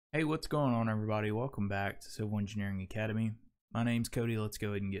Hey, what's going on, everybody? Welcome back to Civil Engineering Academy. My name's Cody. Let's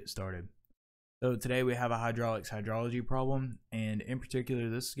go ahead and get started. So today we have a hydraulics hydrology problem, and in particular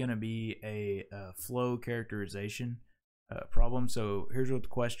this is going to be a flow characterization problem. So here's what the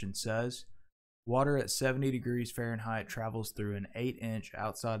question says. Water at 70 degrees Fahrenheit travels through an 8-inch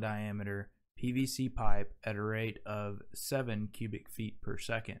outside diameter PVC pipe at a rate of 7 cubic feet per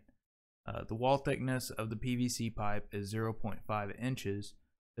second. The wall thickness of the PVC pipe is 0.5 inches.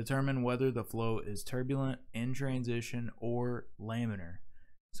 Determine whether the flow is turbulent, in transition, or laminar.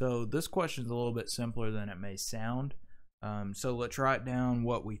 So this question is a little bit simpler than it may sound. So let's write down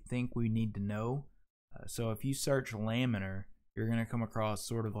what we think we need to know. So if you search laminar, you're going to come across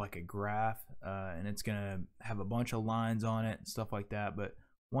sort of like a graph, and it's going to have a bunch of lines on it and stuff like that. But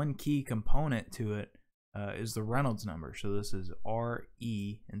one key component to it is the Reynolds number. So this is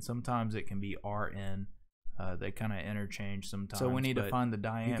RE, and sometimes it can be RN. They kind of interchange sometimes. So we need to find the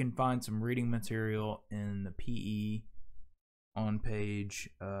diameter. You can find some reading material in the PE on page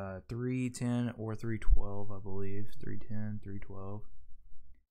 310 or 312, I believe. 310, 312.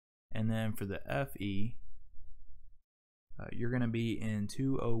 And then for the FE, you're going to be in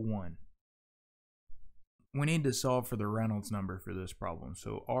 201. We need to solve for the Reynolds number for this problem.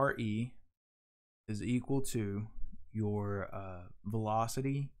 So RE is equal to your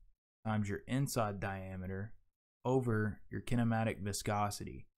velocity times your inside diameter over your kinematic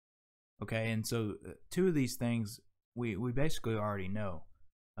viscosity. Okay, and so two of these things we basically already know.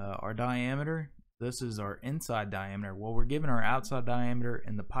 Our diameter, this is our inside diameter. Well, we're given our outside diameter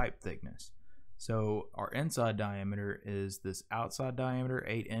and the pipe thickness. So our inside diameter is this outside diameter,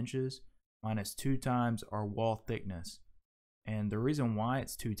 8 inches, minus 2 times our wall thickness. And the reason why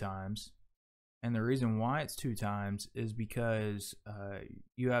it's 2 times is because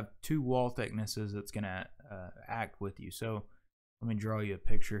you have 2 wall thicknesses that's going to act with you. So let me draw you a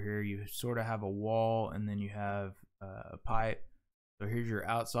picture here. You sort of have a wall, and then you have a pipe. So here's your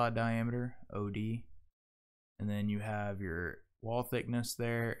outside diameter, OD, and then you have your wall thickness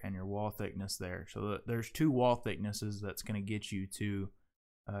there and your wall thickness there. So there's 2 wall thicknesses that's going to get you to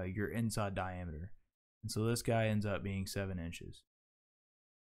your inside diameter. And so this guy ends up being 7 inches.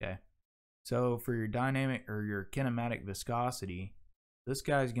 Okay. So for your dynamic or your kinematic viscosity, this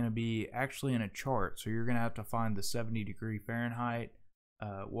guy is going to be actually in a chart. So you're going to have to find the 70 degree Fahrenheit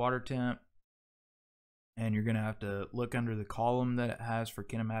water temp, and you're going to have to look under the column that it has for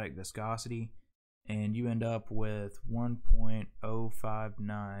kinematic viscosity, and you end up with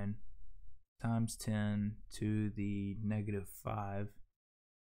 1.059 times 10 to the negative 5,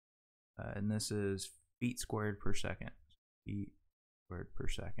 and this is feet squared per second. Feet squared per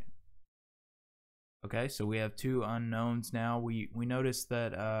second. Okay, so we have 2 unknowns now. We noticed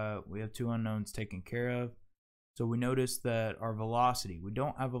that we have 2 unknowns taken care of. So we noticed that our velocity, we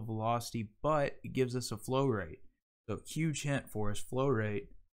don't have a velocity, but it gives us a flow rate. So huge hint for us, flow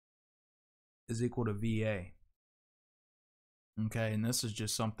rate is equal to VA. Okay, and this is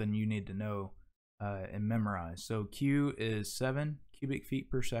just something you need to know and memorize. So Q is 7 cubic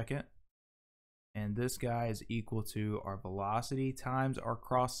feet per second. And this guy is equal to our velocity times our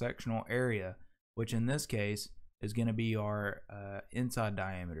cross-sectional area, which in this case is going to be our inside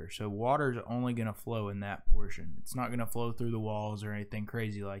diameter. So water is only going to flow in that portion. It's not going to flow through the walls or anything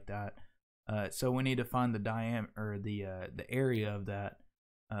crazy like that. So we need to find the diameter, or the area of that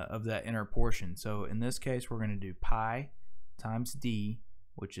inner portion. So in this case, we're going to do pi times d,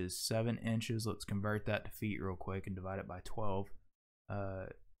 which is 7 inches. Let's convert that to feet real quick and divide it by 12.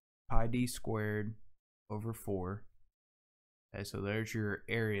 Pi d squared over 4. Okay, so there's your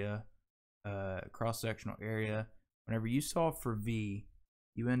area. Cross-sectional area. Whenever you solve for V,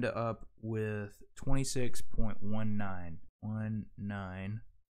 you end up with 26.19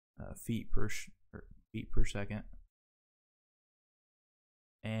 feet per second.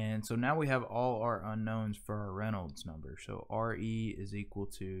 And so now we have all our unknowns for our Reynolds number. So RE is equal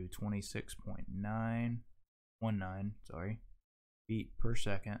to 26.919 feet per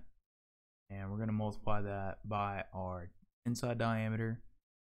second, and we're going to multiply that by our inside diameter,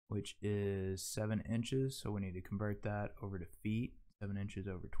 which is 7 inches. So we need to convert that over to feet, 7 inches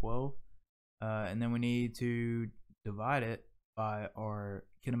over 12. And then we need to divide it by our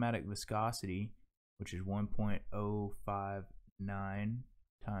kinematic viscosity, which is 1.059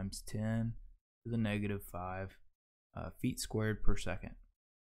 times 10 to the negative 5 feet squared per second.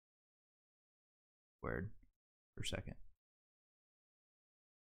 Squared per second.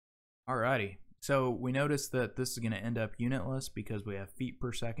 Alrighty. So we notice that this is going to end up unitless because we have feet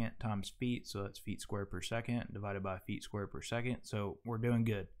per second times feet, so that's feet squared per second divided by feet squared per second, so we're doing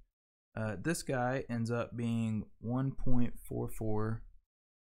good. This guy ends up being 1.44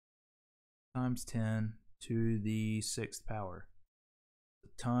 times 10 to the 6th power.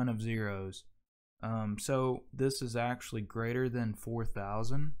 A ton of zeros. So this is actually greater than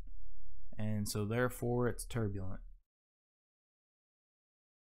 4,000, and so therefore it's turbulent.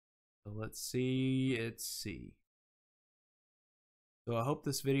 So let's see, it's C. So I hope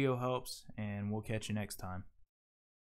this video helps, and we'll catch you next time.